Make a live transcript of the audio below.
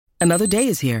Another day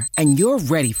is here, and you're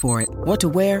ready for it. What to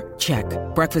wear? Check.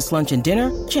 Breakfast, lunch, and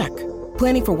dinner? Check.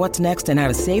 Planning for what's next and how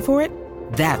to save for it?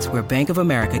 That's where Bank of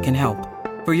America can help.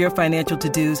 For your financial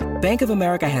to-dos, Bank of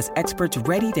America has experts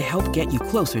ready to help get you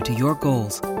closer to your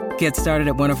goals. Get started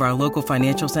at one of our local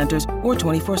financial centers or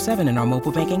 24/7 in our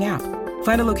mobile banking app.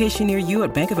 Find a location near you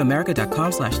at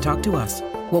bankofamerica.com/talktous.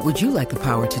 What would you like the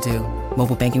power to do?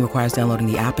 Mobile banking requires downloading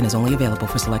the app and is only available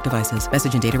for select devices.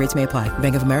 Message and data rates may apply.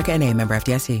 Bank of America N.A., member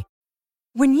FDIC.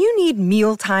 When you need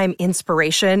mealtime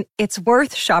inspiration, it's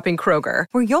worth shopping Kroger,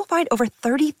 where you'll find over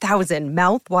 30,000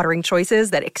 mouth-watering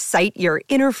choices that excite your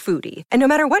inner foodie. And no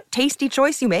matter what tasty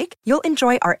choice you make, you'll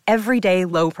enjoy our everyday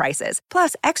low prices,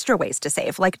 plus extra ways to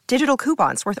save, like digital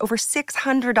coupons worth over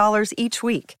 $600 each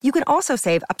week. You can also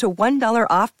save up to $1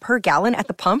 off per gallon at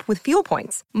the pump with fuel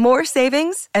points. More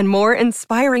savings and more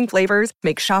inspiring flavors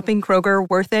make shopping Kroger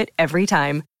worth it every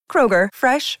time. Kroger,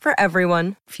 fresh for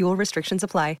everyone. Fuel restrictions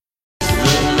apply.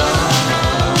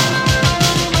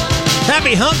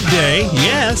 Happy Hump Day.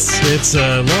 Yes, it's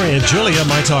Lori and Julia,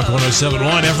 My Talk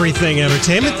 107.1, Everything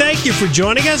Entertainment. Thank you for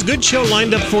joining us. Good show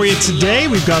lined up for you today.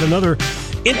 We've got another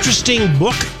interesting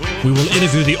book. We will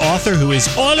interview the author, who is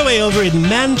all the way over in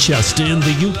Manchester in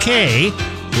the UK,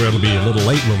 where it'll be a little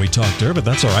late when we talk to her, but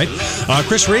that's all right.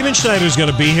 Chris Riemenschneider is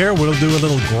going to be here. We'll do a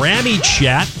little Grammy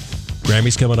chat.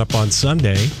 Grammy's coming up on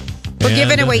Sunday. We're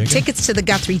giving away tickets to the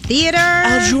Guthrie Theater.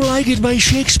 As you like it by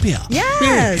Shakespeare.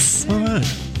 Yes. All right.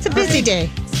 It's a busy day.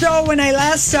 So when I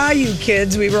last saw you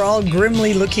kids, we were all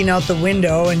grimly looking out the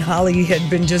window, and Holly had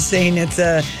been just saying it's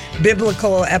a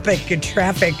biblical epic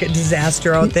traffic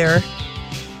disaster out there.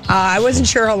 I wasn't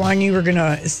sure how long you were going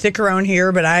to stick around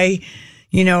here, but I,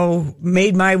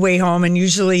 made my way home, and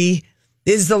usually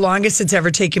is the longest it's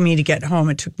ever taken me to get home.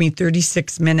 It took me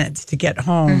 36 minutes to get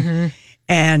home. Mm-hmm.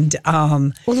 And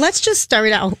well, let's just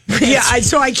start out.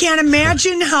 So I can't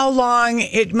imagine how long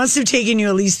it must have taken you.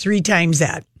 At least 3 times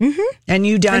that. Mm-hmm. And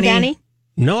you, Donnie? And Danny?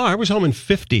 No, I was home in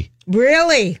 50.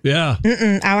 Really? Yeah.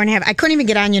 Hour and a half. I couldn't even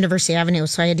get on University Avenue,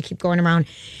 so I had to keep going around.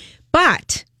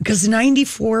 But because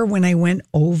 94, when I went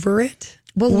over it,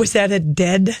 was that a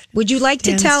dead? Would you like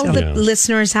to tell the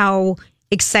listeners how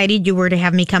excited you were to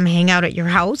have me come hang out at your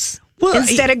house? Well,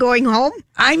 instead of going home?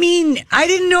 I mean, I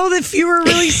didn't know that you were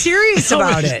really serious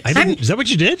about it. Is that what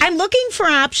you did? I'm looking for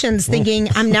options, thinking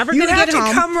I'm never going to get home. You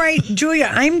have to come right, Julia.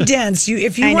 I'm dense.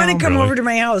 If you want to come over to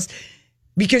my house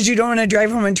because you don't want to drive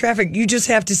home in traffic, you just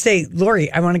have to say,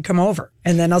 Lori, I want to come over.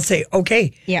 And then I'll say,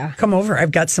 okay, come over.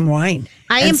 I've got some wine.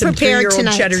 I am prepared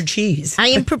tonight. Cheddar cheese. I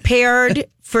am prepared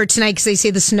for tonight because they say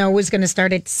the snow is going to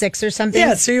start at 6 or something.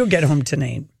 Yeah, so you'll get home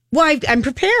tonight. Well, I'm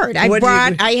prepared.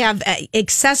 I have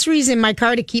accessories in my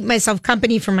car to keep myself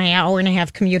company for my hour and a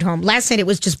half commute home. Last night it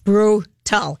was just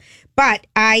brutal. But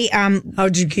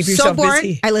how'd you keep yourself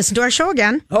busy? I listened to our show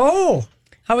again. Oh,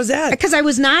 how was that? Because I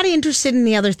was not interested in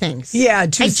the other things. Yeah,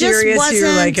 too serious.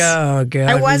 You're like, oh, God.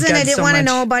 I wasn't. I didn't want to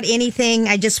know about anything.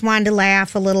 I just wanted to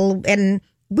laugh a little. And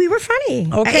we were funny.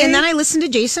 Okay. And then I listened to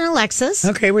Jason and Alexis.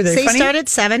 Okay, were they funny? They started at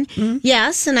 7. Mm-hmm.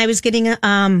 Yes, and I was getting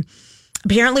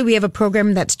apparently, we have a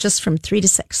program that's just from 3 to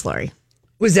 6, Lori.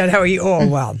 Was that how you? Oh,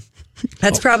 well.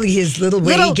 That's probably his little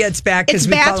way he gets back because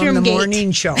we call him the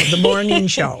morning show. The morning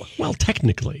show. Well,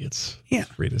 technically, it's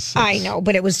 3 to 6. I know,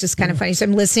 but it was just kind of funny. So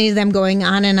I'm listening to them going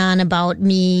on and on about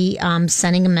me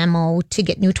sending a memo to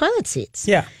get new toilet seats.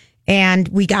 Yeah. And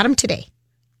we got them today.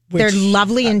 They're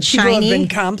lovely and shiny. People have been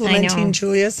complimenting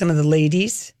Julia, some of the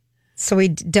ladies. So we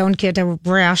don't get a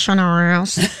rash on our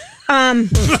ass.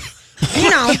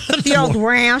 The old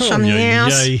rash on the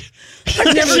ass.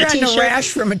 I've never gotten a rash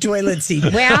from a toilet seat.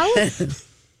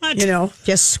 Well,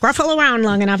 just scruffle around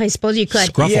long enough. I suppose you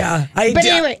could. Scruffle. Yeah,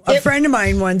 anyway, a friend of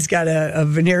mine once got a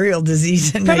venereal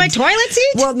disease from my toilet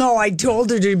seat. Well, no, I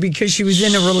told her to because she was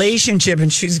in a relationship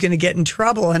and she was going to get in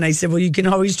trouble. And I said, well, you can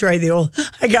always try the old.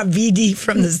 I got VD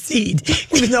from the seed,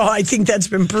 even though I think that's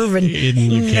been proven.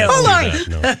 No.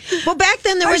 Well, back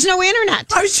then there was no internet.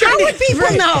 How would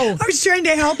people know? I was trying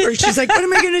to help her. She's like, what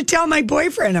am I going to tell my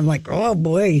boyfriend? I'm like, oh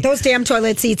boy, those damn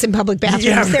toilet seats in public bathrooms.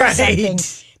 Yeah, There's something.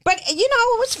 But,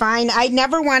 it was fine. I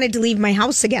never wanted to leave my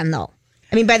house again, though.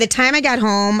 I mean, by the time I got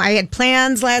home, I had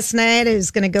plans last night. I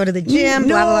was going to go to the gym,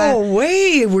 blah, blah, blah. No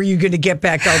way were you going to get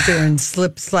back out there and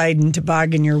slip, slide, and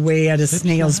toboggan your way at a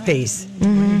snail's pace.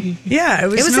 Mm-hmm. Yeah, it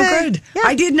was good. Yeah.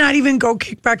 I did not even go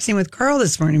kickboxing with Carl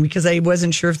this morning because I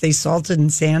wasn't sure if they salted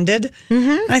and sanded.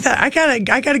 Mm-hmm. I thought, I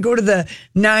gotta go to the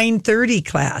 9:30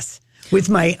 class with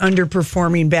my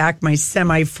underperforming back, my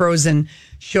semi-frozen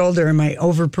shoulder, and my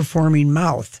overperforming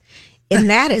mouth. And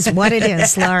that is what it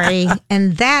is, Lori.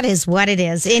 And that is what it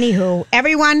is. Anywho,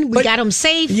 everyone, we got him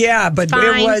safe. Yeah, but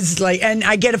Fine. it was like, and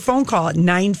I get a phone call at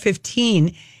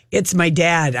 9:15. It's my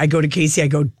dad. I go to Casey. I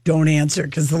go, don't answer.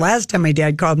 Because the last time my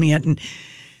dad called me at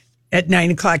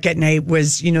 9 o'clock at night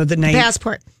was, the night.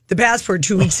 The passport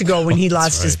 2 weeks ago when he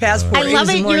lost his passport. I love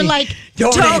it. You're like,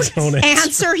 don't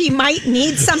answer. He might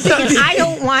need something, and I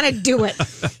don't want to do it.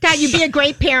 God, you'd be a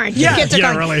great parent. Your kids are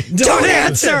going, really. Don't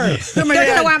answer. They're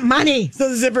going to want money. So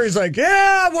the zipper's like,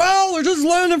 yeah, well, we're just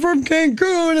landing from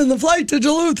Cancun, and the flight to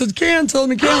Duluth is canceled, and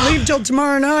we can't leave till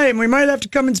tomorrow night, and we might have to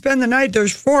come and spend the night.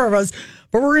 There's 4 of us.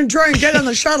 But we're going to try and get on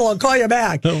the shuttle. I'll call you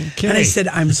back. Okay. And I said,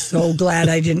 I'm so glad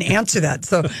I didn't answer that.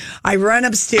 So I run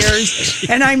upstairs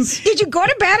and Did you go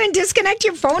to bed and disconnect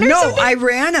your phone or something? No, I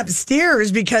ran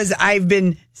upstairs because I've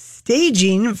been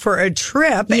staging for a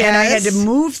trip and I had to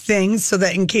move things so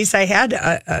that in case I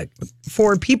had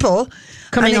 4 people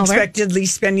coming unexpectedly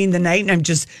spending the night, and I'm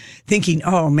just thinking,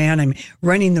 oh man, I'm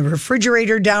running the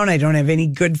refrigerator down. I don't have any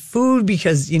good food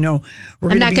because I'm not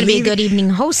going to be a good evening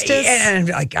hostess. And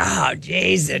I'm like, oh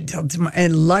geez, until tomorrow.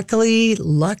 And luckily,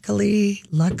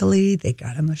 they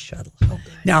got on the shuttle.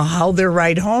 Now, how their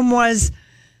ride home was,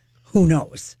 who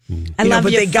knows? I love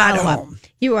but your they got follow-up. home.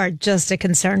 You are just a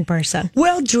concerned person.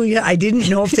 Well, Julia, I didn't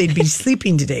know if they'd be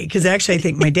sleeping today because actually I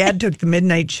think my dad took the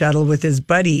midnight shuttle with his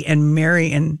buddy, and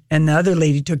Mary and the other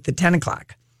lady took the 10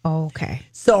 o'clock. Oh, okay.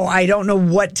 So I don't know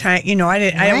what time, I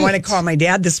didn't want to call my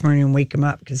dad this morning and wake him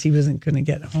up because he wasn't going to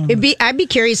get home. I'd be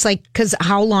curious, because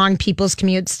how long people's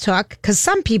commutes took. Because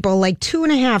some people,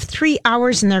 2.5, 3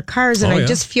 hours in their cars, and I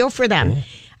just feel for them.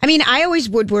 I mean, I always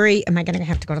would worry, am I going to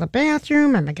have to go to the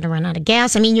bathroom? Am I going to run out of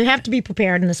gas? I mean, you have to be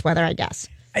prepared in this weather, I guess.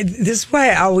 This is why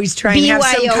I always try and have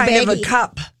some kind of a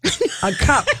cup. A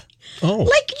cup. Oh.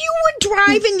 Like you would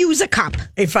drive and use a cup.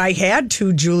 If I had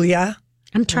to, Julia.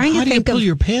 I'm trying to think How do you pull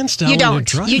your pants down You when don't. you're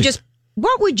driving? You just...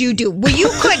 What would you do? Well, you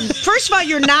could. First of all,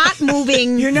 you're not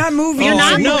moving. You're not moving. You're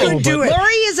not no, moving. but- Do it.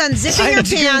 Lori is unzipping her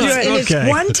pants. Okay.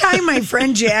 One time, my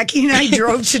friend Jackie and I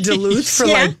drove to Duluth for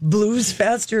Blues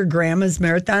Fest or Grandma's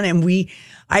Marathon, and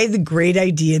I had the great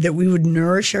idea that we would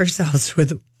nourish ourselves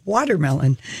with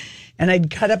watermelon. And I'd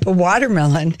cut up a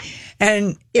watermelon,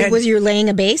 and Was you laying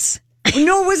a base?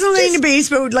 No, it wasn't laying a base,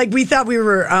 but we thought we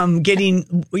were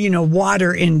getting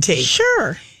water intake.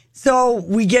 Sure. So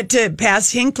we get to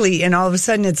past Hinckley, and all of a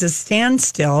sudden it's a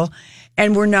standstill,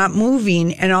 and we're not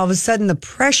moving, and all of a sudden the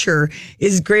pressure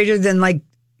is greater than like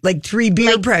 3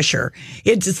 beer pressure.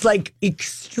 It's just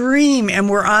extreme, and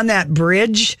we're on that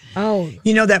bridge. Oh.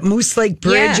 That Moose Lake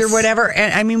Bridge or Yes. whatever.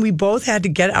 And I mean, we both had to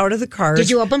get out of the cars. Did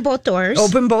you open both doors?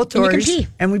 Open both doors. And you can pee.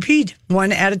 And we peed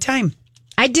one at a time.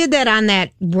 I did that on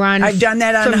that run. I've done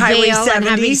that on from Highway Vail 70. and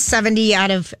Highway 70 out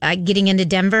of getting into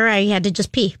Denver. I had to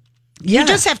just pee. Yeah. You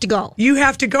just have to go. You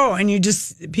have to go, and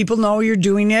people know you're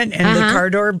doing it, and the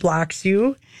car door blocks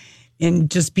you, and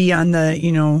just be on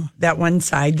the, that one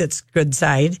side that's good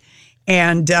side.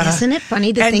 And isn't it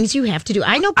funny the things you have to do?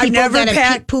 I know people that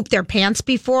have pooped their pants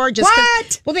before. Just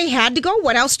well, they had to go.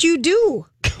 What else do you do?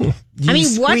 You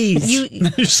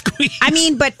squeeze. I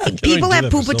mean, but people have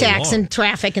poop for so attacks long. and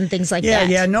traffic and things like Yeah, that.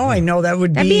 yeah, no, I know that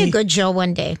would That'd be a good show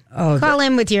one day. Call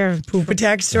in with your poop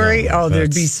attack story. Oh,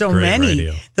 there'd be that's so great many.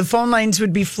 radio. The phone lines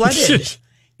would be flooded.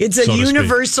 It's a So to speak.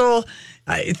 universal,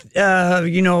 it's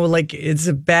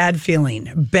a bad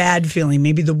feeling,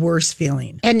 maybe the worst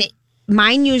feeling. And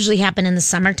mine usually happen in the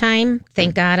summertime,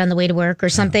 thank God, on the way to work or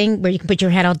something, where you can put your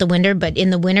head out the window. But in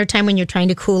the wintertime, when you're trying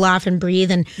to cool off and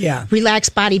breathe and relax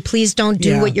body, please don't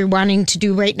do what you're wanting to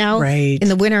do right now. Right. In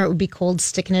the winter, it would be cold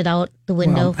sticking it out the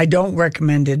window. Well, I don't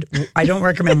recommend it. I don't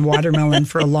recommend watermelon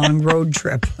for a long road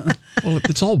trip. Well,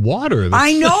 it's all water.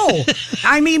 I know.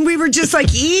 I mean, we were just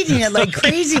eating it like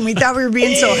crazy, and we thought we were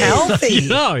being so healthy.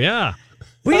 Oh, yeah.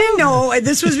 We didn't know.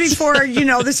 This was before,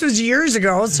 this was years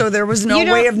ago, so there was no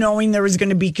way of knowing there was going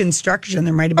to be construction.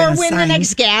 There might have been or a when sign. the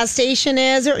next gas station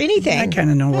is or anything. I kind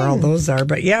of know where all those are,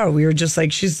 but yeah, we were just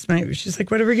she's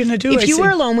like, what are we going to do? If you were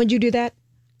alone, would you do that?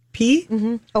 Pee?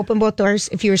 Mm-hmm. Open both doors.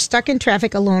 If you were stuck in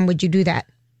traffic alone, would you do that?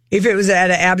 If it was at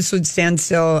an absolute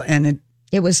standstill and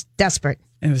it was desperate.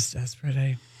 It was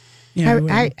desperate.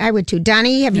 I would too.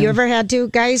 Donnie, have you ever had to?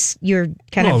 Guys, you're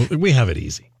kind of... we have it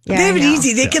easy. Yeah, they have it I know.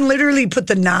 easy. They can literally put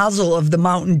the nozzle of the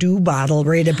Mountain Dew bottle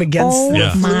right up against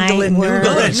the my flugel and word.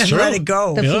 noodle That's and true. let it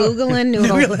go. The flugel and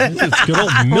noodle. It's good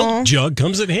old milk jug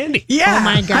comes in handy. Yeah. Oh,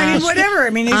 my gosh. I mean, whatever. I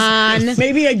mean, it's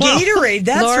maybe a Gatorade.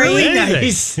 That's Lori, really Anything,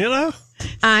 nice. Stick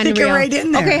it Unreal. right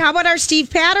in there. Okay, how about our Steve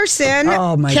Patterson?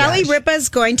 Oh, my Kelly gosh. Ripa is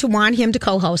going to want him to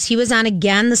co-host. He was on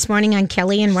again this morning on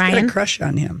Kelly and Got Ryan. a crush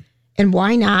on him. And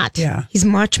why not? Yeah. He's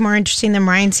much more interesting than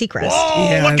Ryan Seacrest.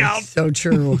 Oh, look out. So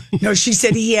true. No, she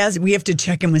said we have to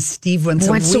check in with Steve once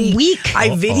a week. I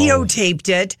videotaped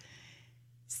it,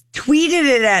 tweeted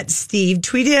it at Steve,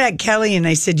 tweeted it at Kelly, and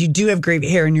I said, you do have great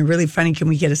hair and you're really funny. Can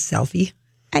we get a selfie?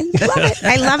 I love it.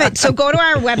 I love it. So go to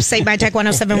our website,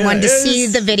 MyTech1071, to see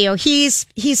the video. He's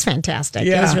fantastic.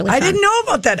 Yeah. It was really fun. I didn't know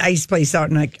about that ice place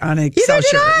out on a South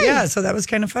Shore. Yeah, so that was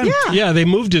kind of fun. Yeah, they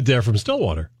moved it there from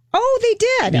Stillwater. Oh, they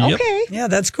did? Yep. Okay. Yeah,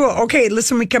 that's cool. Okay,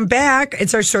 listen, we come back.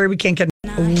 It's our story we can't get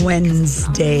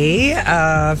Wednesday,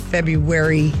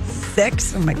 February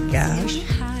 6th. Oh, my gosh.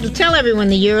 You'll tell everyone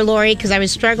the year, Lori, because I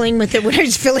was struggling with it when I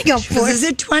was filling out forms. Is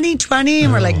it 2020?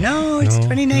 And we're like, no, it's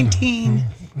 2019.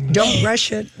 Don't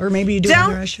rush it. Or maybe you do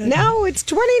want to rush it. No, it's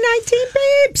 2019,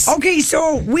 babes. Okay,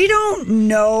 so we don't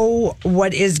know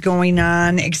what is going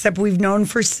on, except we've known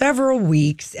for several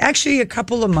weeks, actually a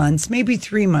couple of months, maybe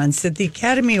 3 months, that the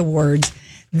Academy Awards,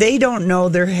 they don't know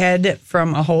their head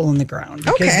from a hole in the ground.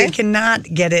 Because they cannot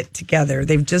get it together.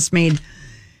 They've just made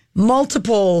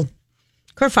multiple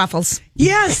kerfuffles.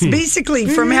 Yes, basically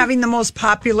from having the most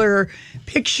popular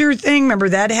picture thing. Remember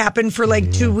that happened for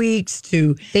like 2 weeks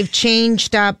to. They've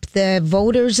changed up the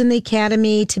voters in the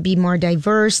Academy to be more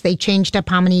diverse. They changed up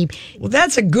how many. Well,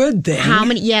 that's a good thing. How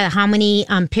many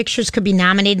pictures could be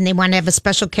nominated, and they want to have a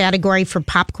special category for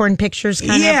popcorn pictures.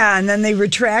 Yeah, and then they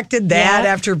retracted that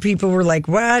after people were like,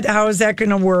 "What? How is that going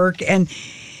to work?" And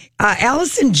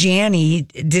Allison Janney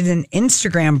did an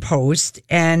Instagram post,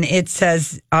 and it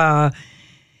says.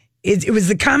 It was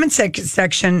the comment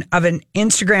section of an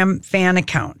Instagram fan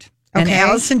account. And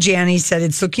Allison Janney said,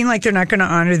 it's looking like they're not going to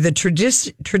honor the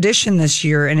tradition this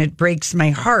year, and it breaks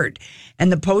my heart.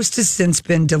 And the post has since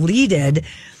been deleted.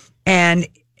 And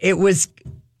it was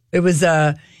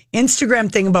a Instagram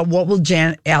thing about what will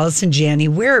Allison Janney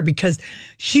wear, because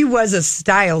she was a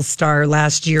style star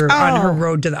last year on her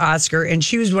road to the Oscar, and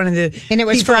she was one of the and it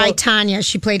was for Tanya.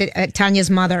 She played Tanya's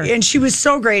mother, and she was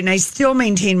so great. And I still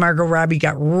maintain Margot Robbie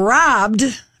got robbed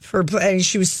for playing.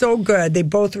 She was so good. They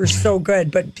both were so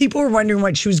good, but people were wondering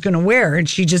what she was going to wear, and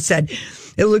she just said,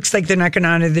 "It looks like they're not going to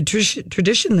honor the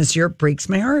tradition this year. It breaks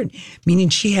my heart," meaning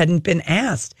she hadn't been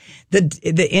asked. The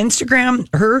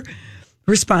Instagram her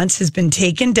response has been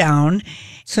taken down.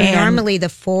 So normally the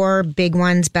 4 big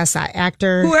ones, Best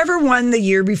Actor. Whoever won the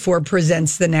year before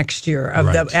presents the next year of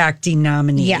the acting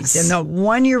nominees. Yes. And the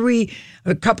one year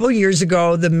a couple of years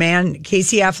ago,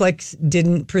 Casey Affleck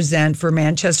didn't present for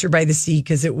Manchester by the Sea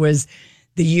because it was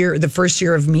the first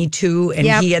year of Me Too, and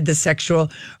he had the sexual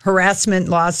harassment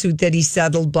lawsuit that he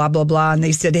settled, blah, blah, blah. And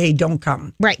they said, hey, don't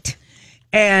come. Right.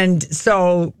 And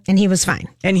so. And he was fine.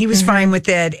 And he was fine with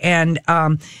it. And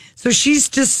so she's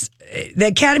just. The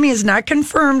Academy has not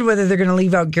confirmed whether they're going to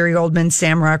leave out Gary Oldman,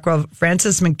 Sam Rockwell,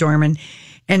 Frances McDormand,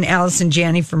 and Allison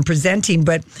Janney from presenting.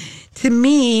 But to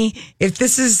me, if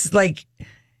this is like.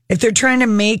 If they're trying to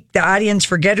make the audience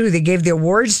forget who they gave the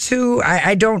awards to,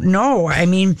 I don't know. I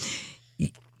mean,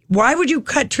 why would you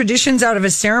cut traditions out of a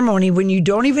ceremony when you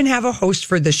don't even have a host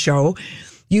for the show?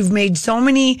 You've made so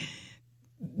many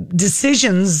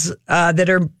decisions that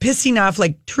are pissing off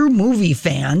like true movie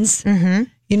fans. Mm-hmm.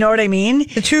 You know what I mean?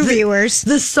 The true viewers.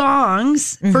 The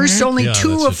songs. Mm-hmm. First, only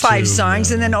 2 of 5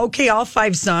 songs, and then, all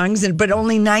 5 songs, but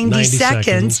only 90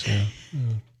 seconds. Yeah.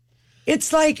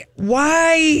 It's like,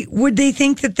 why would they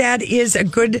think that is a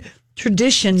good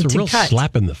tradition to cut? It's a real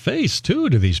slap in the face, too,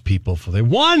 to these people. They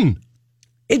won.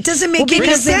 It doesn't make any sense.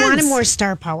 Because they wanted more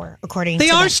star power, according to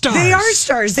them. They are stars. They are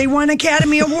stars. They won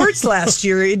Academy Awards last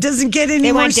year. It doesn't get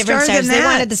any more stars than that. They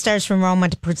wanted the stars from Roma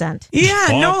to present. Yeah,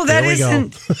 no, that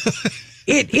isn't.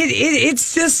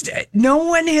 It's just no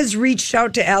one has reached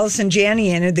out to Allison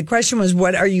Janney, and the question was,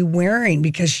 what are you wearing?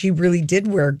 Because she really did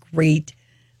wear great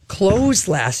clothes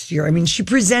last year. I mean, she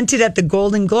presented at the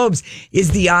Golden Globes.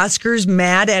 Is the Oscars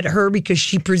mad at her because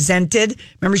she presented?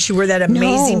 Remember, she wore that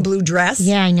amazing blue dress?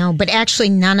 Yeah, I know. But actually,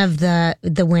 none of the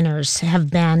winners have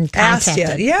been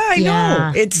contacted. Yeah, I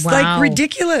know. It's like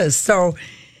ridiculous. So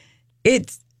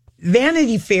it's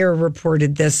Vanity Fair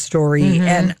reported this story,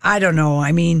 and I don't know.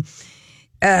 I mean,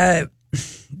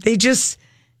 they just,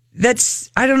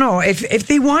 I don't know. If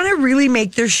they want to really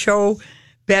make their show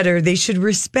better, they should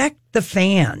respect the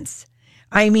fans.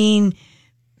 I mean,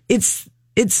 it's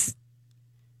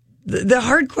the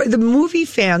hardcore, the movie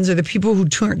fans are the people who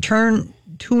tune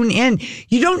in.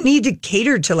 You don't need to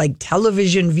cater to like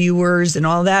television viewers and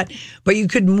all that, but you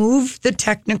could move the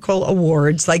technical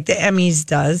awards like the Emmys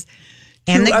does.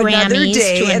 And the another Grammys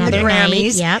day, to and the another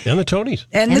Grammys, night. Yep. And the Tonys.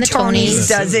 and the Tonys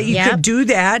does it. You could do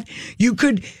that. You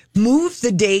could move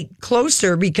the date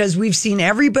closer because we've seen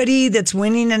everybody that's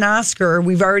winning an Oscar.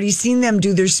 We've already seen them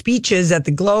do their speeches at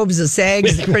the Globes, the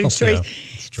SAGs, the Critics'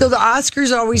 Choice. So the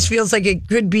Oscars always feels like it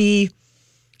could be,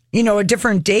 a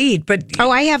different date. But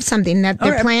I have something that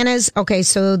their plan is. Okay,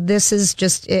 so this is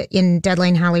just in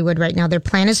Deadline Hollywood right now. Their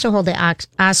plan is to hold the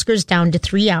Oscars down to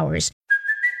 3 hours.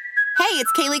 Hey,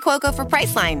 it's Kaylee Cuoco for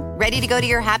Priceline. Ready to go to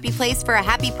your happy place for a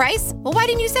happy price? Well, why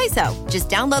didn't you say so? Just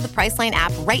download the Priceline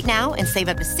app right now and save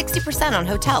up to 60% on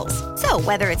hotels. So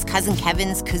whether it's Cousin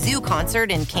Kevin's Kazoo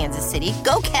Concert in Kansas City,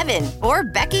 go Kevin, or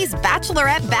Becky's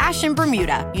Bachelorette Bash in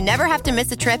Bermuda, you never have to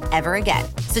miss a trip ever again.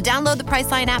 So download the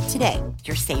Priceline app today.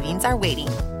 Your savings are waiting.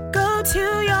 Go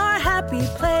to your happy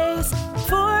place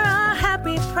for a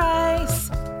happy price.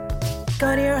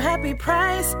 Go to your happy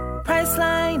price,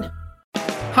 Priceline.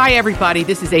 Hi, everybody.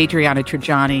 This is Adriana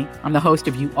Trajani. I'm the host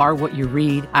of You Are What You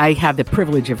Read. I have the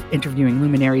privilege of interviewing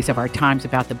luminaries of our times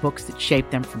about the books that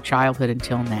shaped them from childhood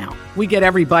until now. We get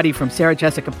everybody from Sarah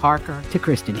Jessica Parker to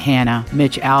Kristen Hanna,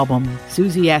 Mitch Albom,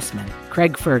 Susie Essman,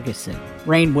 Craig Ferguson,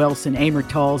 Rainn Wilson, Amor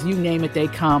Tolls, you name it, they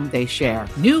come, they share.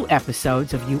 New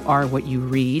episodes of You Are What You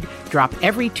Read drop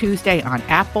every Tuesday on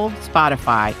Apple,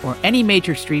 Spotify, or any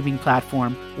major streaming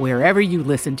platform wherever you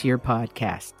listen to your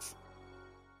podcasts.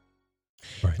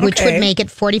 Right. Which would make it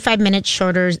 45 minutes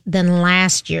shorter than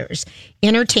last year's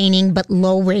entertaining but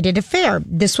low-rated affair.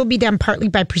 This will be done partly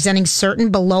by presenting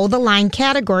certain below-the-line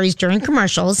categories during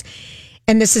commercials.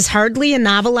 And this is hardly a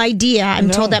novel idea. I'm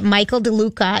told that Michael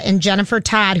DeLuca and Jennifer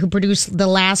Todd, who produced the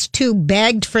last two,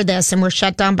 begged for this and were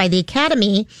shut down by the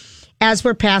Academy, as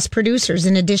were past producers.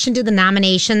 In addition to the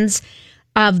nominations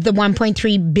of the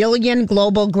 $1.3 billion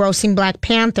global grossing Black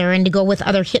Panther, and to go with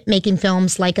other hit-making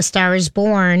films like A Star is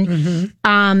Born.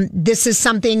 This is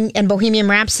something, and Bohemian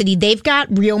Rhapsody, they've got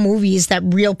real movies that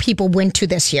real people went to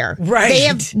this year. Right. They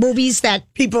have movies that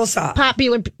people saw.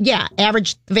 Popular,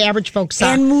 average folks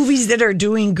saw. And movies that are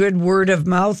doing good word of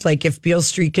mouth, like If Beale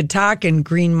Street Could Talk and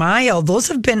Green Mile. Those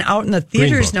have been out in the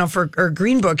theaters now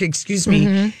Green Book, excuse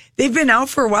me. They've been out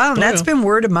for a while, and that's been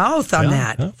word of mouth on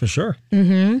that. Yeah, for sure.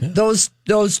 Yeah.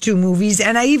 Those two movies,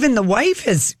 and even The Wife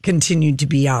has continued to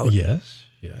be out. Yes.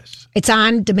 It's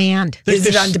on demand. Is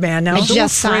it on demand now? I'm so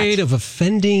afraid of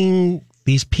offending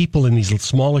these people in these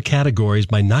smaller categories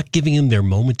by not giving them their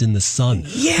moment in the sun.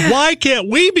 Yeah. Why can't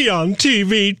we be on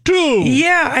TV too?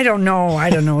 Yeah, I don't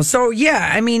know. So,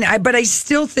 but I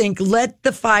still think let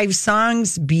the 5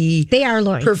 songs be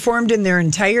performed in their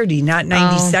entirety, not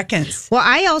 90 seconds.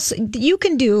 Well, you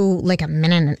can do like a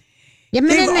minute.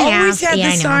 They've always had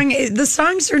the song. The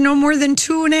songs are no more than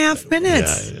 2.5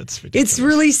 minutes. Yeah, it's ridiculous. It's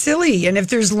really silly. And if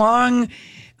there's long,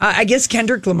 I guess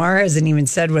Kendrick Lamar hasn't even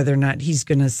said whether or not he's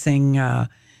going to sing the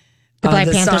Black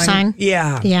Panther song.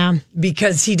 Yeah,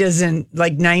 because he doesn't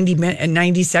like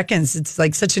 90 seconds. It's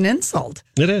like such an insult.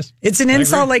 It is. It's an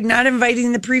insult, like not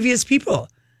inviting the previous people.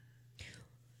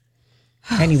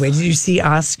 Anyway, did you see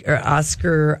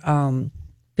Oscar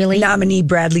nominee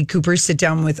Bradley Cooper sit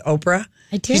down with Oprah?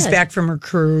 I did. She's back from her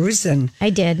cruise, and I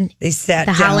did. They sat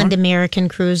the down. Holland American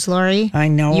cruise, Lori. I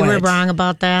know you were wrong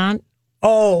about that.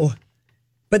 Oh,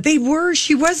 but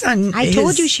she was on. I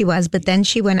told you she was, but then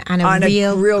she went on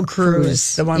a real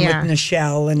cruise, the one with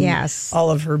Nichelle and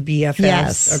all of her BFFs.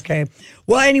 Yes. Okay.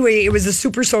 Well, anyway, it was a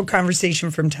Super Soul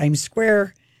conversation from Times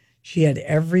Square. She had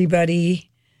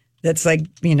everybody. That's like,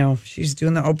 she's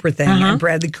doing the Oprah thing, and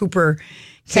Bradley Cooper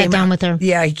sat down with her.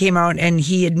 Yeah, he came out and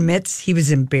he admits he was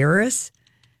embarrassed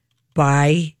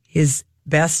by his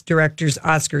Best Director's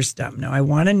Oscar stump. Now, I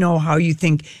want to know how you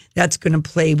think that's going to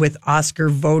play with Oscar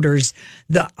voters.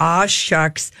 The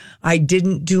shucks, I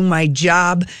didn't do my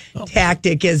job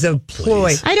tactic as a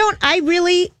ploy.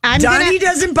 Donnie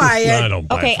doesn't buy it. I don't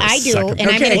buy it. I do, and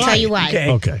I'm going to tell you why.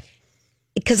 Okay.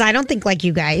 Because I don't think like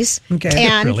you guys. Okay.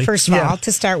 And really? First of all,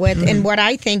 to start with, and what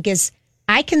I think is,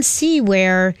 I can see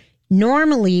where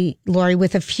normally, Lori,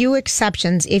 with a few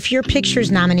exceptions, if your picture's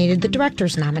nominated, the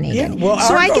director's nominated. Yeah, well,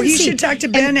 so you should talk to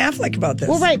Ben Affleck about this.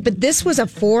 Well, right, but this was a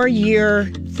 4-year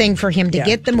thing for him to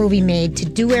get the movie made, to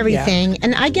do everything,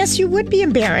 and I guess you would be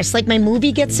embarrassed. Like, my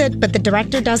movie gets it, but the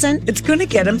director doesn't. It's going to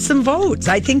get him some votes.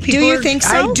 I think people. Do you think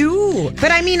so? I do.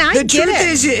 But I mean, the truth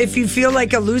is, if you feel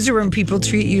like a loser when people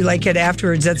treat you like it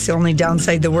afterwards, that's the only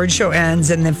downside. The award show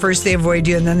ends, and then first they avoid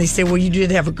you, and then they say, "Well, you did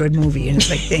have a good movie," and it's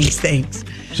like, "Thanks."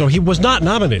 So he was not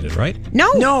nominated, right?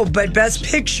 No, but Best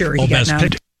Picture. He got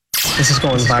nominated. This is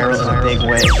going viral in a big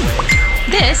way.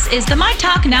 This is the My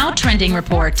Talk Now trending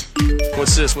report.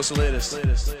 What's this? What's the latest?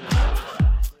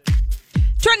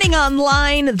 Trending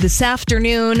online this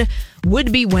afternoon,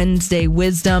 Would Be Wednesday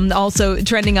wisdom. Also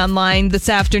trending online this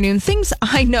afternoon, things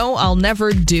I know I'll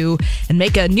never do, and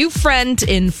make a new friend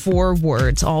in 4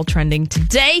 words. All trending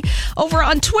today. Over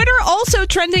on Twitter, also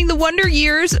trending the Wonder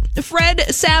Years. Fred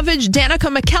Savage,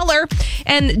 Danica McKellar,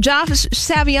 and Josh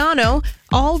Saviano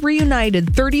all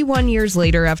reunited 31 years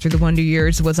later after the Wonder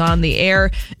Years was on the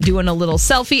air, doing a little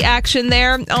selfie action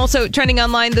there. Also trending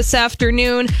online this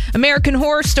afternoon, American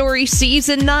Horror Story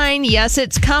Season 9. Yes,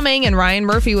 it's coming, and Ryan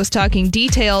Murphy was talking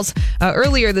details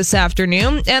earlier this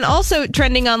afternoon. And also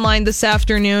trending online this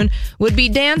afternoon would be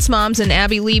Dance Moms and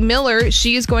Abby Lee Miller.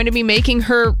 She is going to be making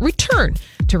her return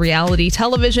to reality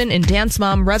television in Dance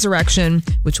Mom Resurrection,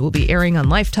 which will be airing on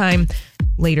Lifetime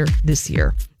later this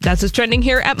year. That's what's trending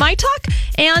here at My Talk.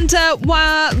 And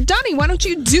Donnie, why don't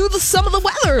you do some of the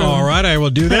weather? All right, I will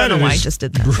do that. I don't know why I just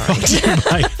did that. Brought to you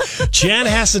by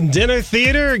Chanhassen Dinner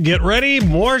Theater. Get ready.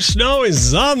 More snow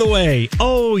is on the way.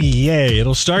 Oh, yay.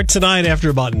 It'll start tonight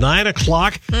after about 9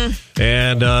 o'clock.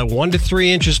 And 1 to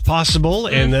 3 inches possible.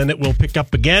 And then it will pick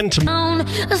up again tomorrow.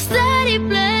 A steady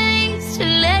place to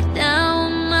let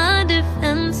down my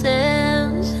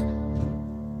defenses.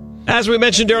 As we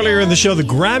mentioned earlier in the show, the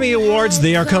Grammy Awards,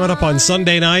 they are coming up on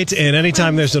Sunday night. And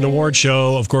anytime there's an award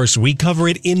show, of course, we cover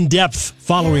it in depth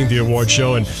following the award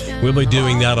show. And we'll be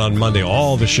doing that on Monday.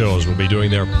 All the shows will be doing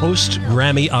their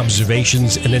post-Grammy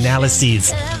observations and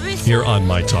analyses here on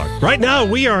My Talk. Right now,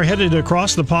 we are headed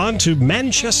across the pond to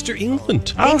Manchester,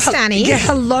 England. Thanks, Donnie. Yeah,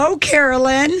 hello,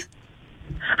 Carolyn.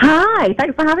 Hi,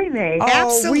 thanks for having me.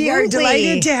 Oh, we are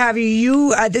delighted to have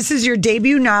you. This is your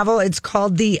debut novel. It's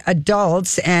called The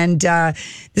Adults, and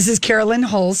this is Carolyn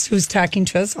Hulse, who's talking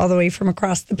to us all the way from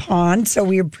across the pond, so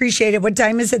we appreciate it. What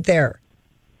time is it there?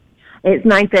 It's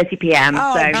 9:30 p.m.,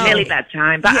 nearly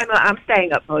bedtime, but I'm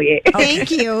staying up for you.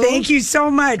 Thank you. Thank you so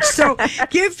much. So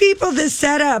give people the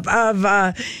setup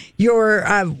of your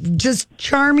just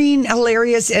charming,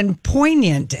 hilarious, and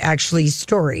poignant, actually,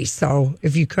 story. So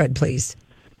if you could, please.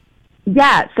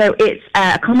 Yeah, so it's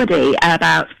a comedy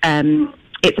about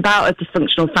it's about a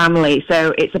dysfunctional family.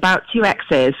 So it's about 2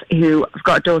 exes who have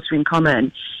got a daughter in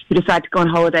common who decide to go on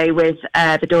holiday with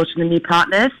the daughter and the new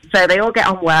partners. So they all get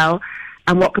on well,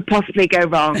 and what could possibly go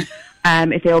wrong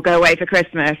if they all go away for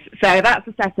Christmas? So that's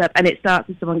the setup, and it starts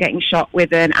with someone getting shot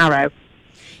with an arrow.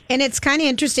 And it's kind of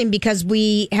interesting because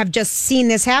we have just seen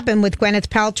this happen with Gwyneth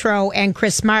Paltrow and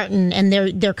Chris Martin and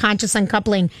their conscious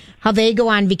uncoupling, how they go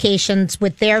on vacations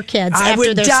with their kids. I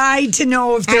would die to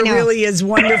know if they're really as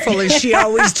wonderful as she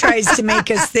always tries to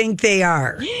make us think they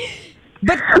are.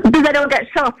 But because they don't get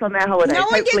shot on their holidays. No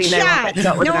one gets shot.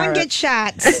 No one gets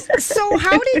shot. So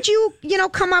how did you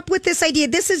come up with this idea?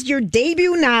 This is your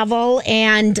debut novel,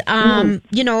 and how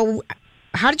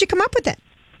did you come up with it?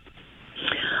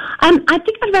 I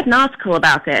think I read an article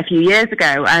about it a few years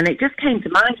ago, and it just came to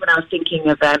mind when I was thinking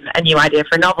of a new idea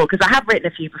for a novel, because I have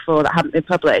written a few before that haven't been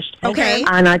published. Okay.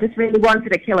 And I just really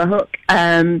wanted a killer hook.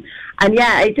 And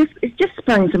yeah, it just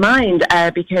sprung to mind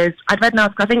because I'd read an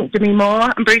article, I think Demi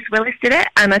Moore and Bruce Willis did it,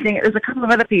 and I think there's a couple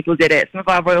of other people did it, some of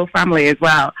our royal family as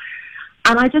well.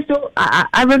 And I just thought,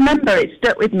 I remember it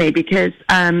stuck with me because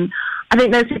I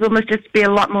think those people must just be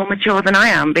a lot more mature than I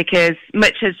am, because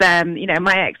much as,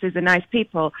 my exes are nice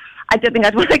people, I don't think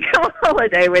I'd want to go on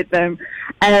holiday with them.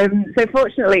 So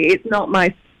fortunately, it's not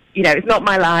my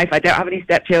life. I don't have any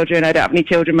stepchildren. I don't have any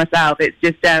children myself. It's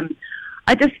just,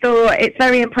 I just thought it's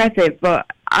very impressive. But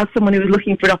as someone who was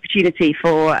looking for an opportunity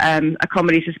for a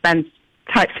comedy suspense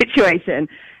type situation,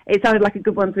 it sounded like a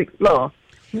good one to explore.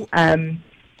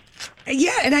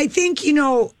 Yeah, and I think,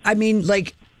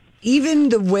 even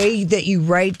the way that you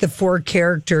write the 4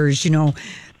 characters,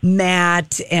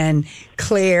 Matt and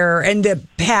Claire and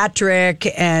Patrick,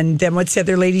 and then what's the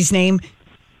other lady's name?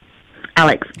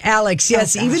 Alex,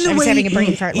 yes. Oh, even the way having a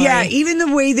brain fart. Even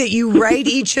the way that you write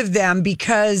each of them,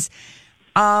 because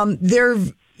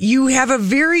you have a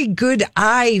very good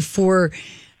eye for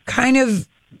kind of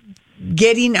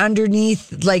getting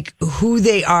underneath like who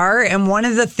they are. And one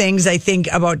of the things I think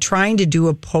about trying to do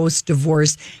a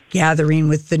post-divorce gathering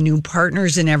with the new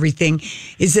partners and everything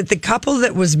is that the couple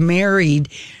that was married,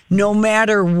 no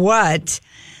matter what,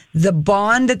 the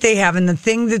bond that they have and the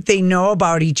thing that they know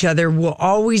about each other will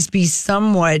always be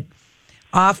somewhat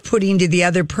off-putting to the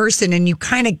other person, and you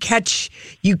kind of catch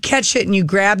it and you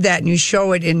grab that and you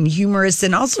show it in humorous,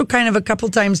 and also kind of a couple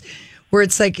times where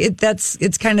it's like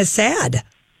it's kind of sad.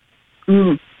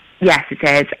 Yes, it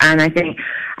is, and I think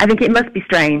it must be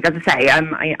strange. As I say,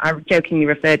 I jokingly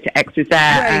referred to exes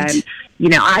there. Right.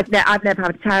 I've never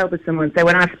had a child with someone, so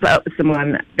when I split up with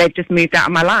someone, they've just moved out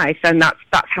of my life, and that's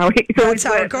how it goes. That's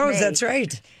how it goes. That's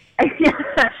right.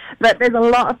 But there's a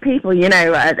lot of people, you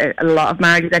know, a lot of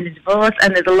marriages end in divorce,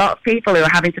 and there's a lot of people who are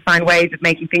having to find ways of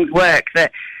making things work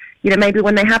that, you know, maybe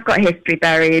when they have got history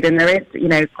buried and there is, you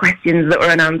know, questions that were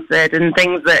unanswered and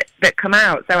things that come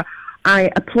out. So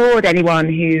I applaud anyone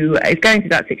who is going through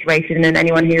that situation and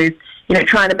anyone who is, you know,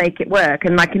 trying to make it work.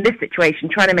 And like in this situation,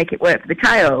 trying to make it work for the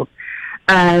child.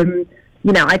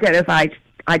 You know, I don't know if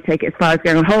I'd take it as far as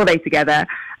going on holiday together.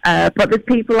 But there's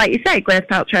people, like you say, Gwyneth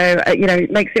Paltrow, you know,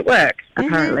 makes it work,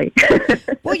 apparently.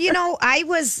 Well, you know, I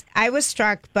was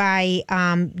struck by,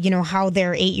 you know, how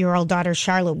their 8-year-old daughter,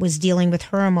 Charlotte, was dealing with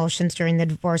her emotions during the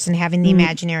divorce and having the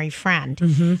imaginary friend.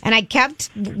 And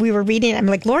we were reading, I'm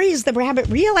like, Lori, is the rabbit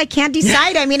real? I can't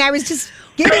decide. I mean, I was just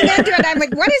getting into it. I'm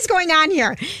like, what is going on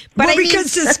here? But well,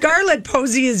 because to Scarlett,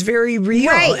 Posey is very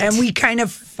real. Right. And we kind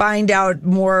of find out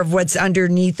more of what's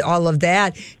underneath all of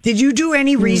that. Did you do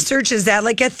any research? Is that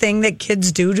like a thing that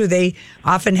kids do? Do they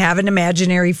often have an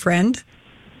imaginary friend?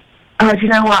 Oh, do you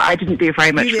know what? I didn't do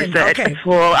very much research at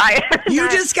all. You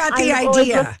just got the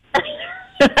idea.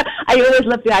 I always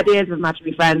loved the ideas of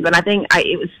imaginary friends, and I think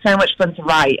it was so much fun to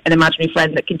write an imaginary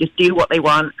friend that can just do what they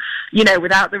want, you know,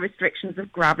 without the restrictions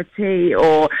of gravity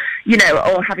or, you know,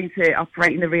 or having to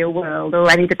operate in the real world or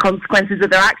any of the consequences of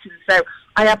their actions. So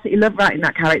I absolutely love writing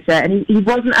that character, and he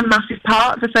wasn't a massive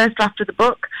part of the first draft of the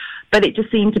book, but it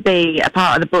just seemed to be a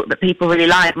part of the book that people really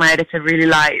liked, my editor really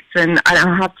liked, and I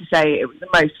have to say it was the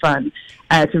most fun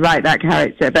to write that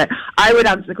character. But I would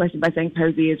answer the question by saying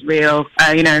Posey is real.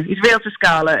 You know, he's real to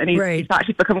Scarlett, and he's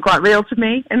actually become quite real to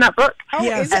me in that book. Oh,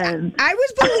 yes. I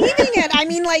was believing it. I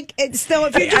mean, like, it's still,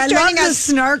 if you're just I love the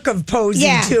snark of Posey,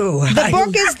 too. The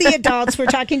book is the adults. We're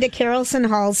talking to Carolyn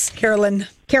Hulse.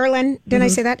 Carolyn, did I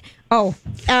say that? Oh,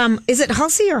 is it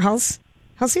Hulsey or Hulse?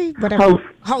 Hulsey? Whatever.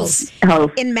 Hulse.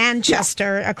 In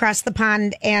Manchester, across the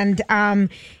pond. And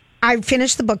I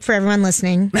finished the book for everyone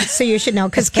listening, so you should know.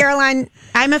 Because Caroline,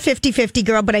 I'm a 50-50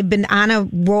 girl, but I've been on a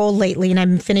roll lately, and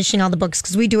I'm finishing all the books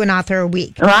because we do an author a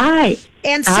week. Right.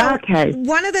 And so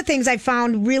one of the things I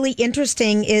found really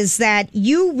interesting is that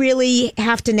you really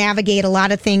have to navigate a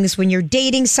lot of things when you're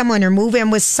dating someone or move in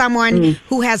with someone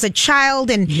who has a child.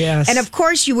 And of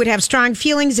course, you would have strong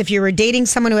feelings if you were dating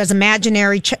someone who has an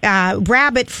imaginary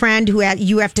rabbit friend who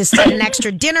you have to set an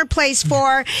extra dinner place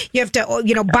for. You have to,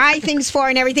 you know, buy things for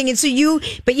and everything. And so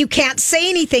but you can't say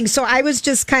anything. So I was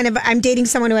just I'm dating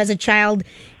someone who has a child.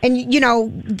 And, you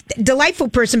know, delightful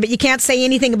person, but you can't say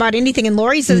anything about anything. And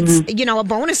Lori's, you know, a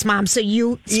bonus mom, so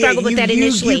you struggled with that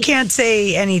initially. You can't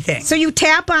say anything. So you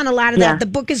tap on a lot of that. The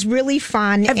book is really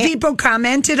fun. Have people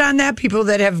commented on that? People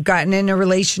that have gotten in a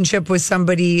relationship with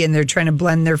somebody and they're trying to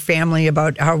blend their family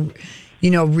about how, you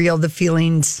know, real the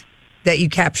feelings that you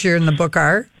capture in the book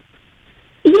are?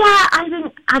 Yeah, I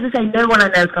think, as I say, no one I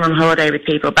know has gone on holiday with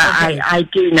people, but I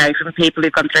do know from people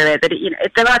who've gone through it that, you know,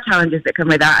 there are challenges that come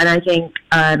with that. And I think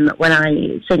when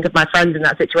I think of my friends in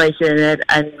that situation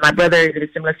and my brother who's in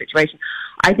a similar situation,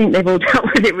 I think they've all dealt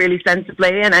with it really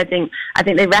sensibly. And I think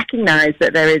they recognise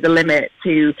that there is a limit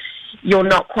to, you're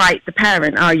not quite the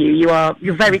parent, are you?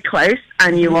 You're very close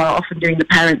and you are often doing the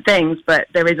parent things, but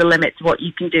there is a limit to what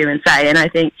you can do and say. And I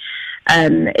think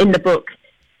in the book,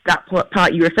 that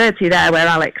part you referred to there where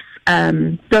Alex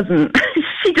doesn't,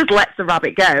 she just lets the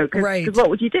rabbit go. Because what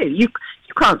would you do? You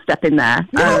can't step in there.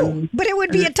 No, but it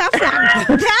would be a tough one.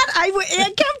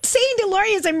 I kept saying to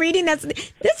Lori as I'm reading this would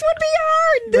be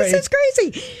hard. This is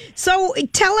crazy. So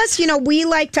tell us, you know, we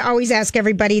like to always ask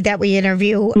everybody that we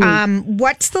interview,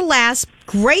 what's the last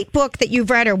great book that you've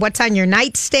read or what's on your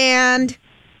nightstand?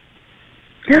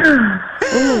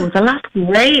 Oh, the last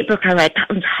great book I read, that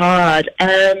one's hard.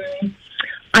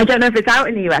 I don't know if it's out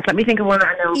in the US. Let me think of one that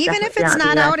I know. Even if it's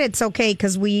not out, it's okay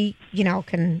because we, you know,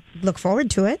 can look forward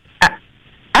to it.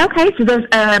 Okay, so there's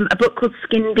a book called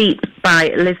Skin Deep by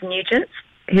Liz Nugent,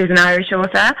 who's an Irish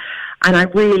author, and I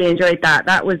really enjoyed that.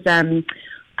 That was, I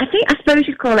suppose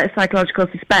you'd call it a psychological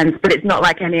suspense, but it's not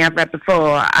like any I've read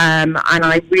before, and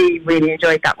I really, really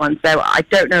enjoyed that one. So I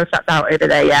don't know if that's out over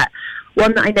there yet.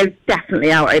 One that I know is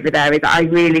definitely out over there is I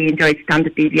really enjoyed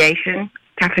Standard Deviation,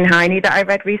 Katherine Heiny, that I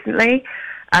read recently.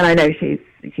 And I know she's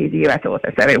a US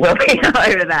author, so it will be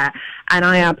over there. And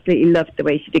I absolutely loved the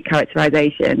way she did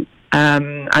characterization.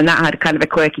 And that had kind of a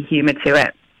quirky humor to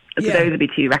it. So those would be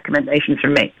two recommendations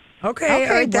from me. Okay,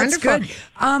 all right, that's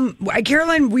wonderful. Good.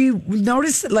 Caroline, we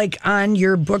noticed that, like, on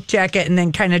your book jacket and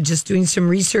then kind of just doing some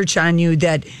research on you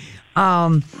that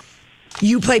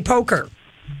you play poker.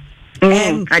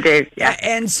 And I do, yeah.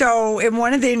 And so in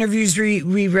one of the interviews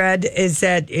we read is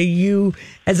that you,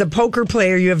 as a poker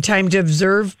player, you have time to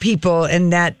observe people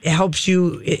and that helps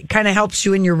you, it kind of helps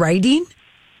you in your writing?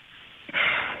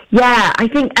 Yeah, I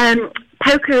think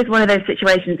poker is one of those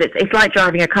situations. It's like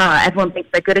driving a car. Everyone thinks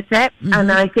they're good at it,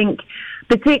 and I think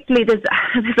particularly there's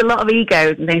a lot of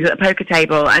egos and things at the poker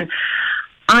table, and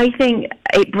I think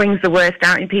it brings the worst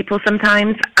out in people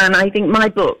sometimes. And I think my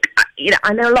book,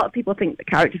 I know a lot of people think the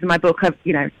characters in my book have,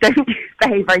 don't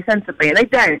behave very sensibly, and they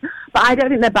don't. But I don't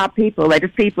think they're bad people. They're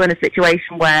just people in a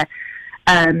situation where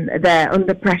they're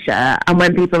under pressure, and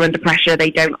when people are under pressure,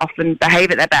 they don't often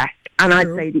behave at their best. And I'd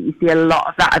say that you see a lot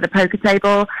of that at the poker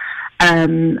table,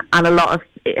 and a lot of,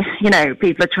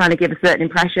 people are trying to give a certain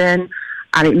impression,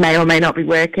 and it may or may not be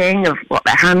working, of what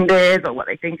their hand is or what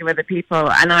they think of other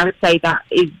people. And I would say that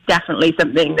is definitely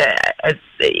something that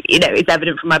is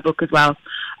evident from my book as well.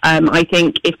 I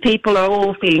think if people are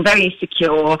all feeling very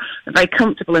insecure and very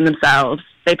comfortable in themselves,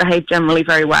 they behave generally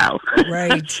very well.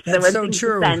 Right. That's so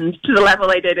true. To the level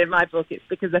they did in my book, it's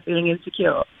because they're feeling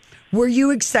insecure. Were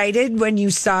you excited when you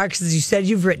saw, because you said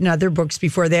you've written other books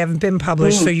before, they haven't been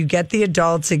published, so you get the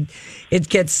adults, it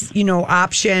gets,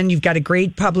 option, you've got a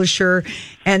great publisher,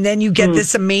 and then you get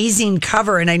this amazing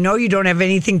cover, and I know you don't have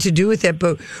anything to do with it,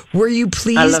 but were you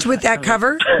pleased with that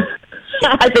cover?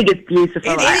 I think it's beautiful.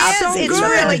 It's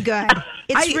really good.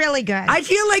 It's really good. I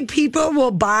feel like people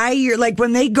will buy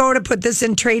when they go to put this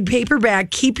in trade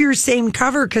paperback, keep your same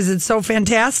cover because it's so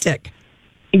fantastic.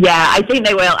 Yeah, I think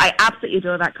they will. I absolutely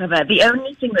adore that cover. The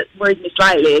only thing that worries me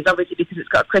slightly is obviously because it's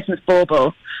got a Christmas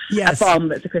bauble, a bomb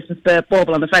that's a Christmas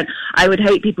bauble on the front. I would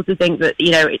hate people to think that,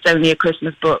 it's only a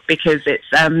Christmas book because it's,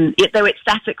 though it's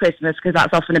set at Christmas, because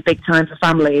that's often a big time for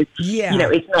families. Yeah.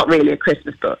 It's not really a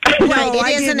Christmas book. Right,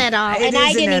 it isn't at all. And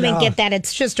I didn't even get that.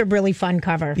 It's just a really fun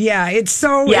cover. Yeah, it's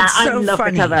so I love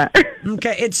funny. The cover.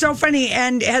 Okay, it's so funny.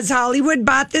 And has Hollywood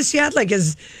bought this yet?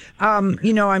 I'm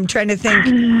trying to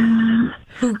think.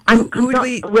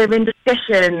 We're in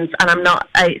discussions, and I'm not.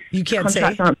 You can't say.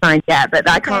 Contracts aren't signed yet, but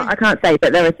I can't say.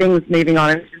 But there are things moving on,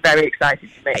 and this is very exciting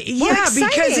to me. Yeah,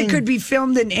 because it could be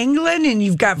filmed in England, and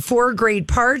you've got 4 great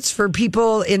parts for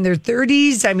people in their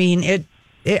 30s. I mean,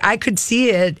 I could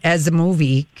see it as a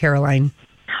movie, Caroline.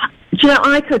 Do you know,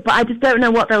 I could, but I just don't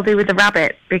know what they'll do with the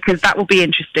rabbit, because that will be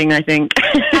interesting, I think.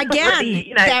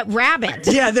 Again, that rabbit.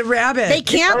 Yeah, the rabbit. They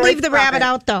can't leave the rabbit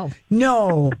out, though.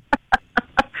 No.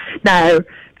 No.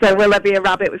 So will there be a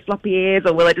rabbit with floppy ears,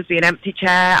 or will it just be an empty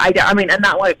chair? And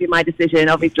that won't be my decision,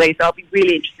 obviously. So I'll be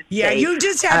really interested to see. You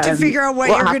just have to figure out what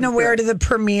you're going to wear to the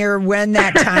premiere when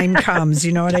that time comes.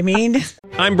 You know what I mean?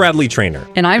 I'm Bradley Trainer.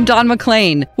 And I'm Don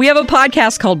McClain. We have a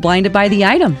podcast called Blinded by the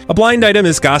Item. A blind item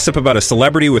is gossip about a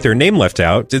celebrity with their name left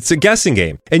out. It's a guessing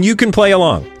game, and you can play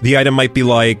along. The item might be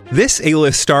like, this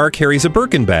A-list star carries a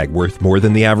Birkin bag worth more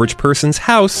than the average person's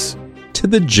house to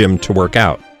the gym to work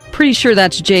out. Pretty sure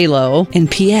that's J-Lo. And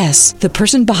P.S. the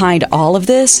person behind all of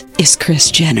this is Kris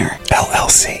Jenner,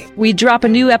 LLC. We drop a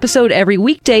new episode every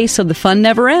weekday so the fun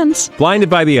never ends. Blinded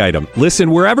by the Item.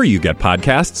 Listen wherever you get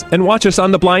podcasts, and watch us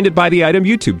on the Blinded by the Item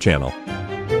YouTube channel.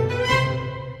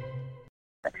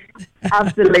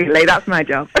 Absolutely. That's my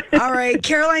job. All right,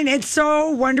 Caroline, it's so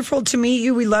wonderful to meet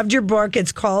you. We loved your book.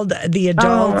 It's called The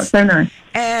Adults. Oh, so nice.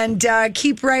 And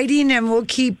keep writing, and we'll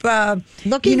keep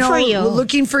looking for you.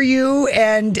 Looking for you.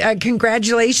 And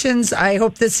congratulations. I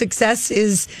hope the success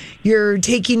is you're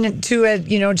taking it to it,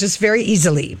 just very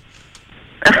easily.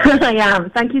 I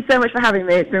am. Thank you so much for having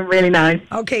me. It's been really nice.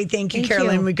 Okay, thank you,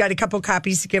 Caroline. We've got a couple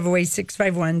copies to give away,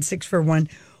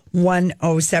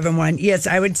 651-641-1071. Yes,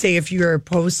 I would say if you're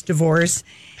post-divorce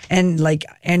and like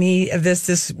any of this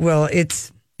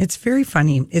it's very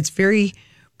funny. It's very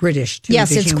British, too.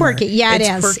 Yes, it's quirky. Yeah, it is.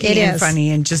 It's quirky and funny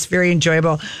and just very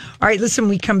enjoyable. All right, listen,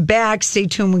 we come back. Stay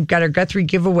tuned. We've got our Guthrie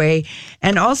giveaway.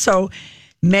 And also,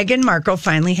 Meghan Markle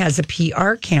finally has a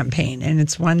PR campaign, and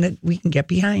it's one that we can get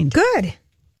behind. Good.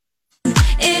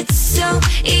 It's so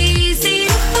easy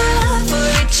to fall for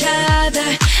each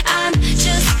other. I'm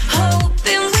just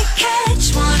hoping we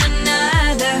catch one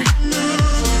another.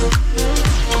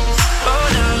 Oh,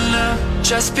 na, na,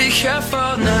 just be careful,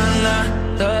 na, na.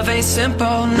 Love ain't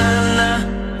simple, na, na.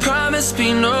 Promise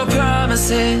me no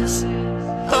promises.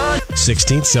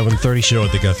 16th, 7:30 show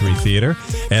at the Guthrie Theater.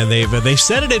 And they've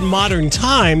said it in modern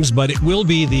times, but it will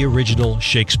be the original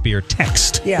Shakespeare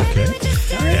text. Yeah. Okay.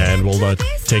 Right. And we'll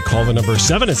take call the number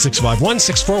 7 at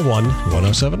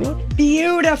 651-641-1071.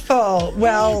 Beautiful.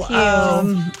 Well,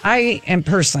 I am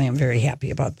very happy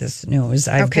about this news.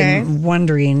 I've been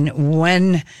wondering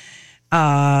when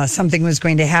something was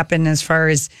going to happen as far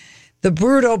as the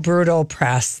brutal, brutal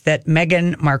press that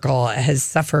Meghan Markle has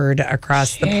suffered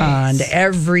across the pond.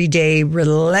 Every day,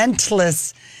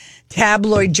 relentless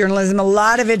tabloid journalism. A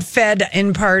lot of it fed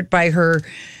in part by her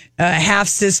half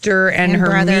sister and her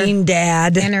brother. mean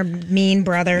dad. And her mean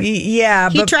brother. Yeah.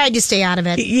 He tried to stay out of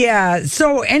it. Yeah.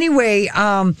 So anyway,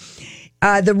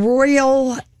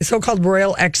 the so-called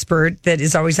royal expert that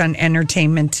is always on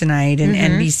Entertainment Tonight and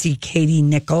NBC, Katie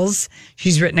Nichols,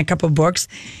 she's written a couple books.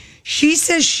 She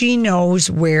says she knows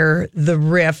where the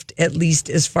rift, at least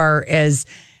as far as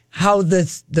how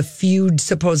the feud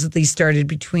supposedly started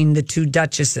between the two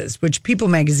duchesses, which People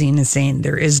Magazine is saying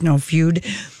there is no feud.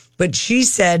 But she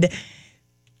said,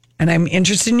 and I'm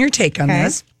interested in your take on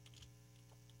this.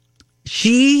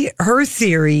 Her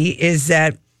theory is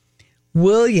that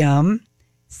William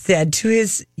said to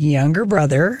his younger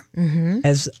brother,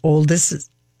 as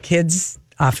oldest kids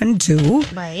often do,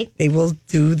 right? They will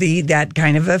do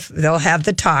they'll have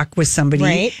the talk with somebody,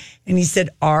 right? And he said,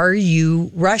 "Are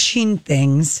you rushing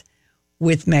things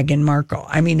with Meghan Markle?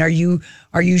 I mean, are you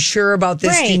sure about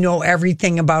this? Right. Do you know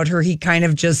everything about her?" He kind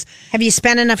of just, have you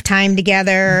spent enough time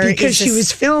together? Because she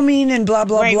was filming and blah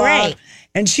blah blah. Right.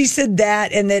 And she said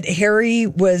that, and that Harry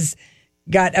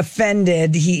got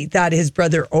offended. He thought his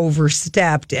brother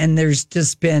overstepped, and there's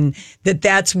just been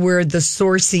that's where the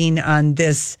sourcing on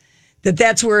this,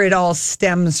 that's where it all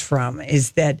stems from,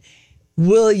 is that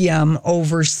William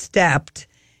overstepped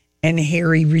and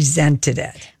Harry resented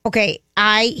it. Okay,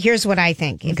 here's what I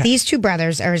think. If these two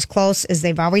brothers are as close as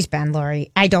they've always been,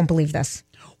 Lori, I don't believe this.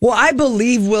 Well, I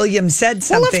believe William said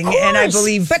something, well, of course, and I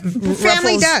believe but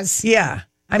family does. Yeah.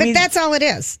 But that's all it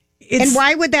is. And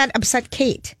why would that upset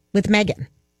Kate with Meghan?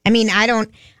 I mean,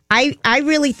 I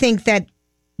really think that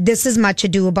this is much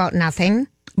ado about nothing.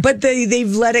 But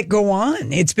they've let it go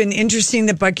on. It's been interesting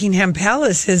that Buckingham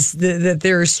Palace has that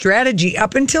their strategy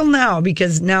up until now,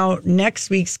 because now next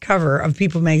week's cover of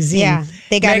People Magazine,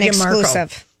 they got Meghan an exclusive.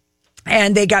 Markle.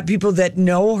 And they got people that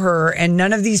know her, and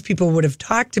none of these people would have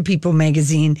talked to People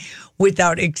Magazine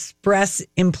without express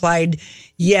implied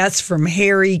yes from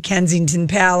Harry, Kensington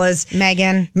Palace,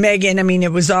 Meghan. I mean,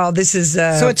 it was all, this is...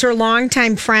 so it's her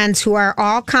longtime friends who are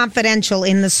all confidential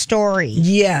in the story.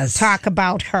 Yes. Talk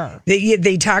about her.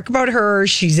 They talk about her.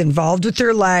 She's involved with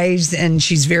their lives, and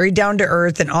she's very down to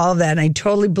earth and all of that. And I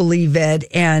totally believe it.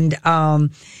 And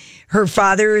her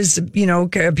father is,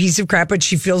 a piece of crap, but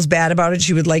she feels bad about it.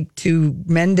 She would like to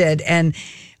mend it. And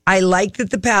I like that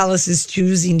the palace is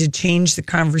choosing to change the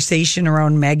conversation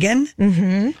around Meghan.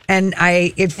 Mm-hmm. And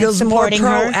it feels more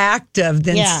proactive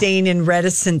than staying in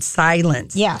reticent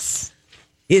silence. Yes.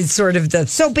 Is sort of the...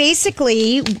 So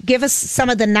basically, give us some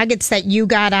of the nuggets that you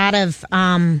got out of,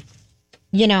 Well,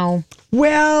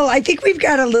 I think we've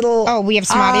got a little... Oh, we have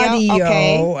some audio?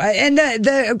 Okay. And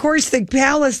of course, the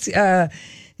palace...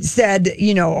 said,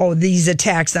 these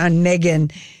attacks on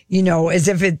Meghan, as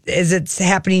if it's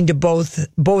happening to both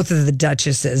of the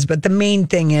duchesses. But the main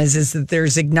thing is that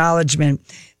there's acknowledgement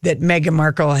that Meghan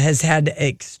Markle has had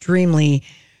extremely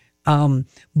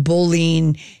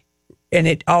bullying, and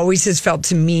it always has felt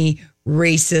to me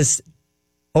racist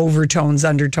overtones,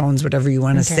 undertones, whatever you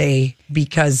want to say.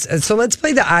 Because so let's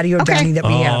play the audio, Donnie, that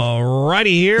we have. Alrighty,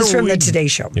 here. It's from the Today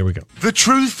Show. Here we go. The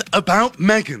truth about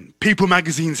Meghan. People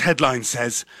Magazine's headline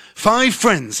says 5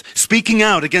 friends speaking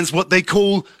out against what they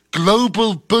call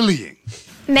global bullying.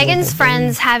 Meghan's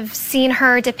friends have seen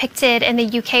her depicted in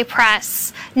the UK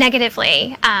press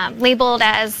negatively, labeled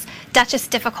as Duchess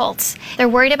difficult. They're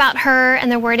worried about her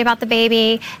and they're worried about the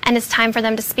baby, and it's time for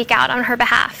them to speak out on her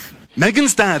behalf.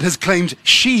 Meghan's dad has claimed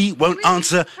she won't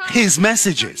answer his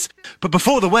messages. But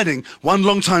before the wedding, one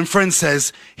longtime friend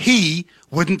says he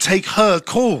wouldn't take her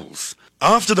calls.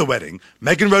 After the wedding,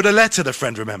 Meghan wrote a letter, the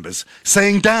friend remembers,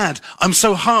 saying, "Dad, I'm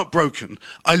so heartbroken.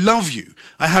 I love you.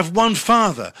 I have one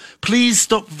father. Please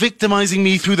stop victimizing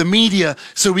me through the media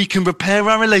so we can repair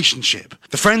our relationship."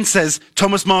 The friend says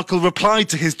Thomas Markle replied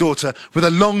to his daughter with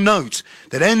a long note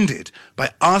that ended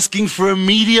by asking for a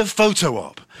media photo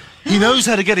op. He knows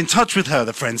how to get in touch with her,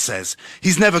 the friend says.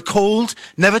 He's never called,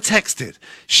 never texted.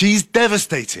 She's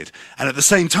devastated, and at the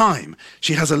same time,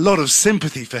 she has a lot of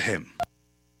sympathy for him.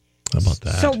 How about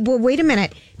that? So, well, wait a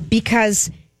minute. Because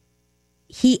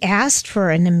he asked for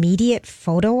an immediate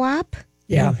photo op?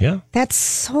 Yeah. That's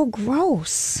so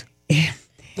gross.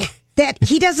 That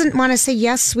he doesn't want to say,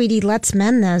 "Yes, sweetie, let's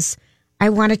mend this. I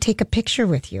want to take a picture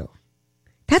with you."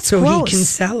 That's so gross. He can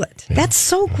sell it. That's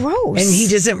so gross. And he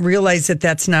doesn't realize that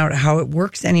that's not how it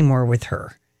works anymore with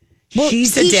her. Well,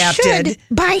 she's adapted. He should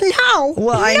by now.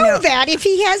 Well, I know that if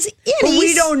he has any. But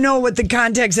we don't know what the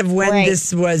context of when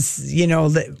this was, if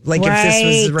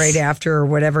this was right after or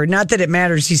whatever. Not that it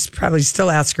matters. He's probably still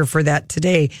ask her for that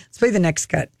today. Let's play the next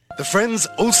cut. The friends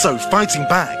also fighting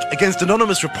back against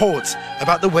anonymous reports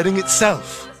about the wedding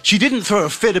itself. She didn't throw a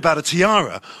fit about a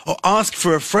tiara or ask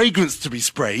for a fragrance to be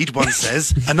sprayed, one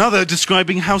says. Another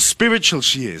describing how spiritual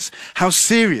she is, how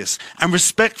serious and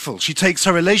respectful she takes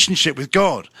her relationship with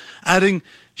God, adding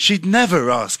she'd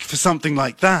never ask for something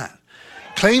like that.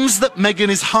 Claims that Meghan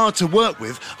is hard to work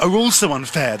with are also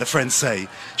unfair, the friends say.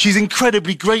 She's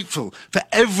incredibly grateful for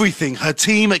everything her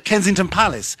team at Kensington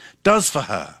Palace does for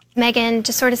her. Meghan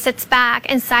just sort of sits back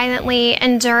and silently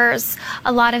endures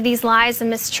a lot of these lies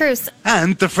and mistruths.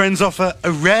 And the friends offer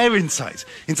a rare insight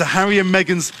into Harry and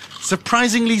Meghan's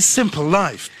surprisingly simple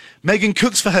life. Meghan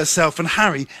cooks for herself and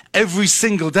Harry every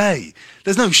single day.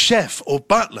 There's no chef or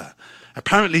butler.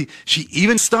 Apparently, she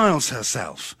even styles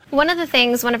herself. One of the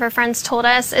things one of her friends told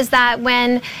us is that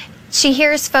when she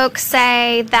hears folks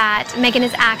say that Meghan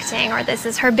is acting, or this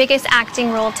is her biggest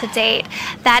acting role to date,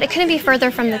 that it couldn't be further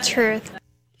from the truth.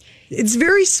 It's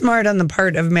very smart on the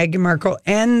part of Meghan Markle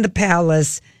and the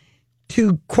palace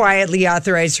to quietly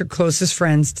authorize her closest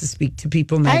friends to speak to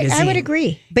People magazine. I would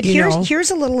agree. But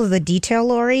here's a little of the detail,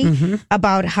 Lori,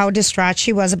 about how distraught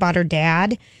she was about her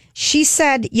dad. She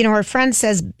said, her friend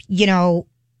says,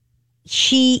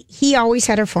 he always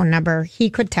had her phone number. He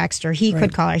could text her. He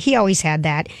could call her. He always had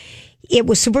that. It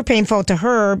was super painful to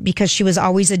her because she was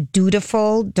always a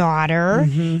dutiful daughter,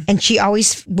 and she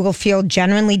always will feel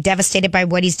genuinely devastated by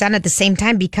what he's done. At the same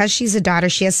time, because she's a daughter,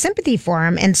 she has sympathy for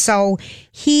him. And so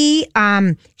she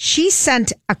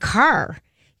sent a car,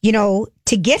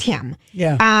 to get him.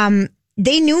 Yeah.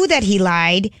 They knew that he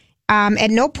lied.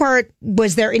 At no point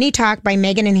was there any talk by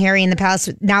Meghan and Harry in the palace.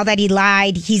 Now that he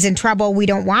lied, he's in trouble. We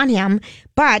don't want him.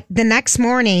 But the next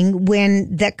morning,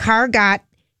 when the car got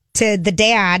to the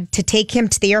dad to take him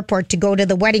to the airport to go to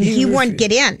the wedding, he wouldn't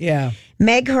get in. Yeah.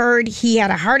 Meg heard he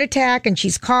had a heart attack, and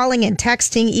she's calling and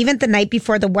texting even the night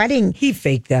before the wedding. He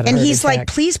faked that and heart he's attack. like,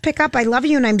 please pick up. I love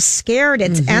you and I'm scared.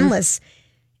 It's endless.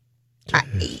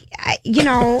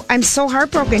 I'm so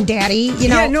heartbroken, Daddy.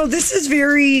 Yeah, no, this is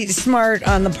very smart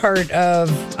on the part of,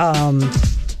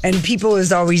 and People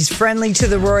is always friendly to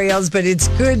the royals, but it's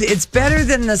good. It's better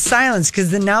than the silence,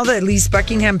 because now that at least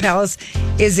Buckingham Palace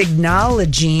is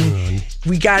acknowledging,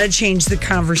 we got to change the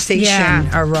conversation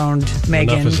around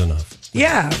Meghan. Enough is enough.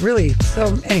 Yeah, really.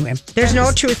 So anyway, there's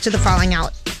no truth to the falling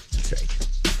out.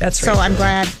 That's right. So I'm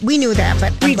glad we knew that,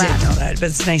 but we did know that. But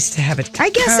it's nice to have it confirmed. I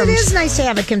guess it is nice to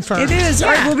have it confirmed. It is. Yeah.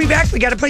 All right, we'll be back. We got to play